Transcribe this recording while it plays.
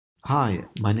Hi,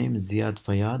 my name is Ziad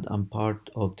Fayyad. I'm part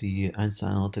of the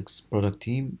Einstein Analytics product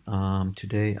team.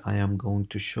 Today I am going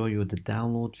to show you the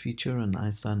download feature in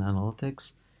Einstein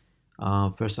Analytics.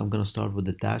 First, I'm going to start with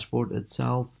the dashboard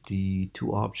itself. The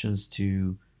two options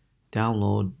to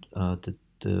download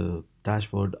the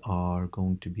dashboard are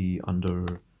going to be under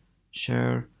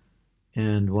share,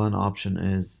 and one option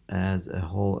is as a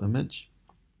whole image,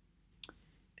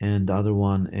 and the other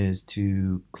one is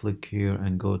to click here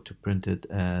and go to print it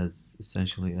as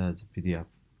essentially as a PDF.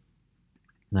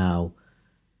 Now,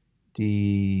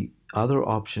 the other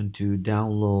option to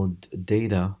download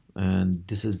data, and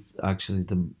this is actually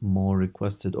the more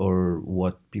requested or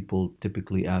what people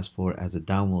typically ask for as a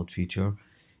download feature,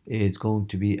 is going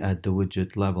to be at the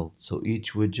widget level. So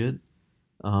each widget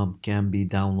can be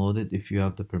downloaded if you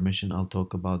have the permission. I'll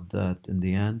talk about that in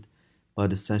the end.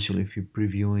 But essentially, if you're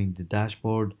previewing the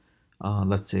dashboard,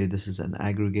 let's say this is an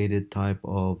aggregated type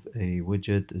of a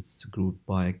widget. It's grouped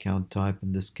by account type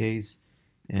in this case.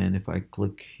 And if I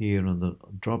click here on the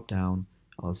drop down,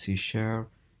 I'll see share.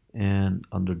 And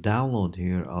under download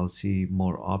here, I'll see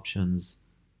more options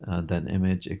than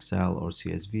image, Excel, or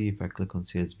CSV. If I click on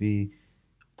CSV,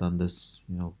 I've done this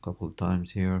a couple of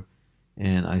times here,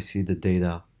 and I see the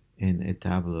data in a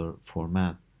tabular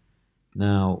format.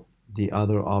 Now, the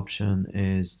other option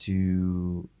is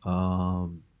to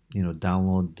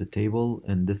download the table.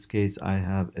 In this case, I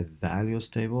have a values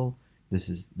table.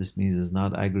 This means it's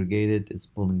not aggregated. It's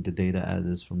pulling the data as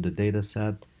is from the data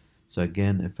set. So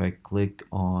again, if I click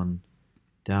on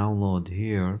download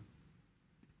here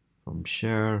from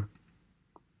share,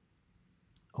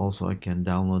 also I can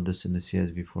download this in the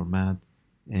CSV format,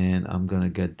 and I'm gonna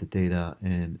get the data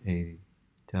in a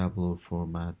tabular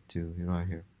format too, right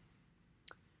here.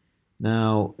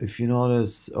 Now, if you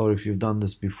notice, or if you've done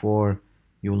this before,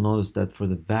 you'll notice that for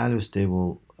the values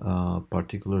table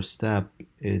particular step,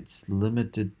 it's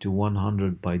limited to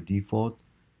 100 by default.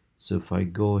 So if I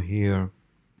go here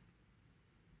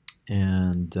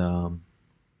and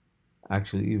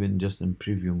actually even just in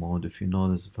preview mode, if you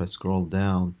notice, if I scroll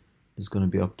down, it's going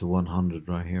to be up to 100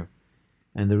 right here.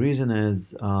 And the reason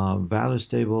is values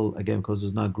table, again, because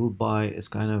it's not grouped by, it's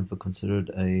kind of considered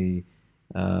a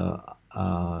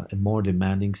more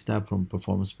demanding step from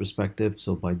performance perspective.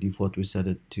 So by default, we set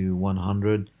it to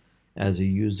 100. As a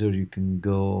user, you can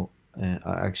go,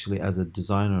 actually as a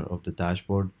designer of the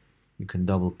dashboard, you can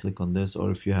double click on this,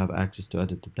 or if you have access to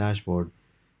edit the dashboard,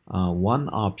 one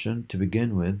option to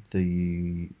begin with,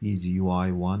 the easy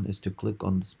UI one, is to click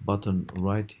on this button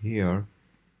right here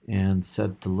and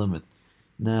set the limit.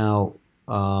 Now,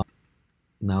 now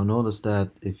notice that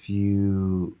if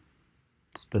you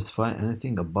specify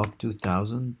anything above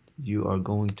 2000, you are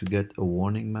going to get a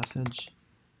warning message.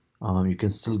 You can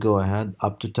still go ahead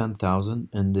up to 10,000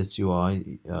 in this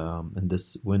UI, in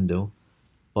this window,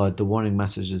 but the warning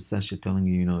message is essentially telling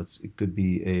you, it could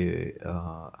be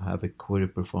have a query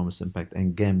performance impact.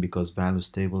 And again, because values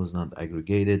table is not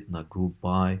aggregated, not grouped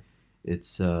by,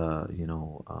 it's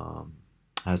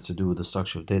has to do with the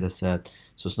structure of data set,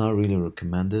 so it's not really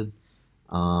recommended.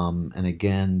 And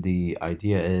again, the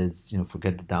idea is,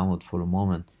 forget the download for a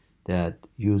moment, that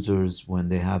users, when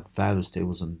they have values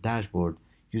tables on the dashboard,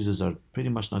 users are pretty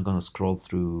much not going to scroll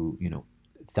through,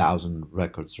 1,000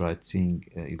 records, right?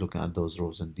 You're looking at those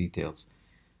rows and details.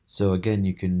 So again,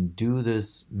 you can do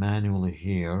this manually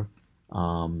here.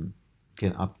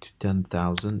 Get up to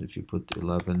 10,000. If you put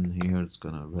 11 here, it's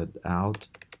going to read out.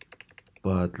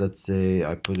 But let's say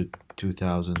I put it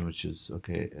 2000, which is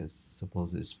okay,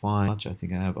 suppose it's fine. I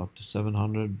think I have up to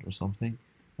 700 or something.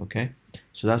 Okay,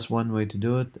 so that's one way to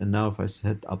do it. And now if I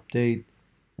hit update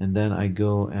and then I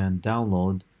go and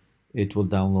download, it will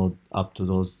download up to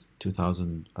those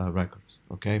 2000 records.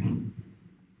 Okay,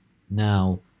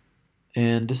 now,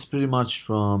 and this is pretty much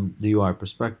from the UI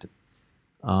perspective.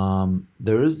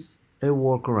 There is a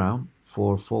workaround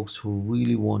for folks who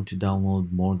really want to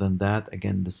download more than that.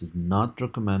 Again, this is not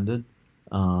recommended,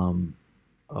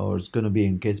 or it's going to be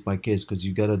in case by case, because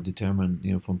you got to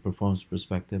determine, from performance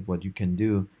perspective, what you can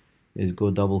do is go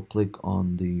double click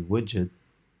on the widget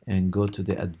and go to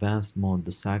the advanced mode,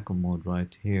 the cycle mode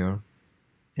right here,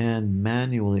 and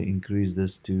manually increase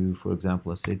this to, for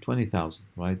example, let's say 20,000,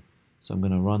 right? So I'm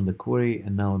going to run the query,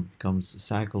 and now it becomes a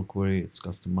cycle query. It's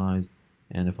customized,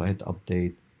 and if I hit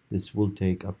update, this will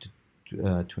take up to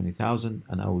 20,000,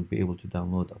 and I will be able to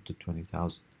download up to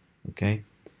 20,000. Okay.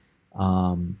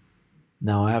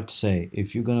 Now I have to say,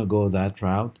 if you're gonna go that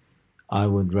route, I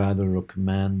would rather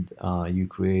recommend you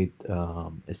create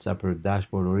a separate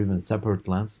dashboard or even a separate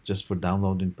lens just for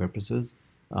downloading purposes.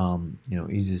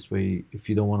 Easiest way, if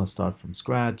you don't want to start from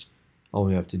scratch, all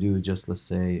you have to do is just, let's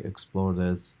say, explore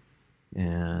this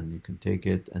and you can take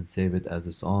it and save it as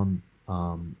its own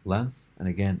lens, and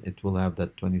again it will have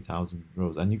that 20,000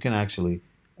 rows, and you can actually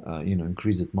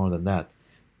increase it more than that,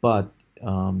 but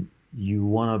you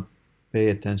want to pay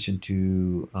attention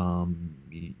to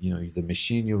the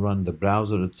machine you run, the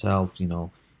browser itself.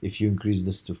 If you increase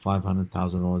this to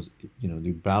 500,000 rows,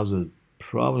 the browser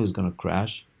probably is going to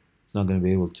crash. It's not going to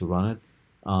be able to run it.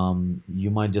 You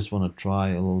might just want to try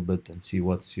a little bit and see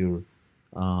what's your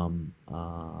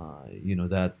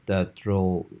that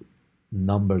row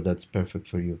number that's perfect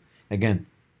for you. Again,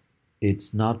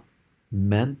 it's not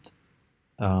meant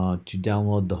to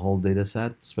download the whole data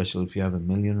set, especially if you have a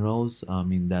million rows. I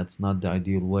mean, that's not the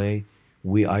ideal way.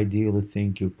 We ideally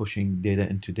think you're pushing data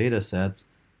into data sets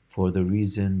for the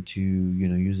reason to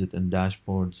use it in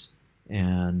dashboards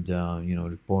and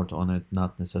report on it,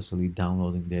 not necessarily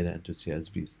downloading data into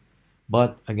CSVs.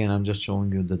 But again, I'm just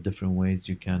showing you the different ways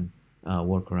you can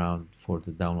work around for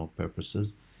the download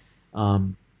purposes.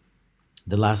 Um,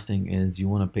 the last thing is you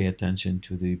want to pay attention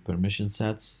to the permission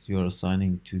sets you're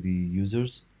assigning to the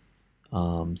users.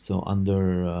 So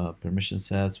under permission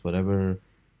sets, whatever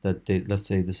that let's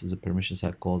say this is a permission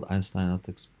set called Einstein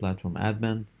Analytics Platform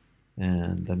Admin,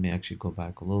 and let me actually go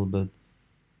back a little bit.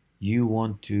 You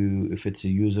want to, if it's a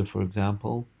user, for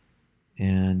example,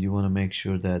 and you want to make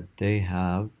sure that they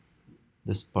have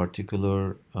this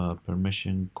particular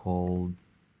permission called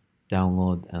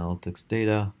download analytics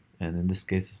data, and in this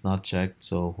case it's not checked,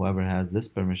 so whoever has this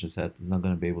permission set is not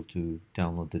going to be able to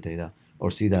download the data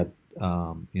or see that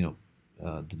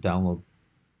the download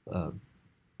uh,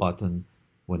 button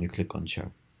when you click on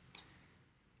share.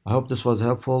 I hope this was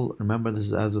helpful. Remember, this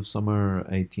is as of summer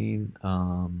 18,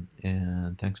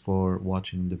 and thanks for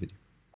watching the video.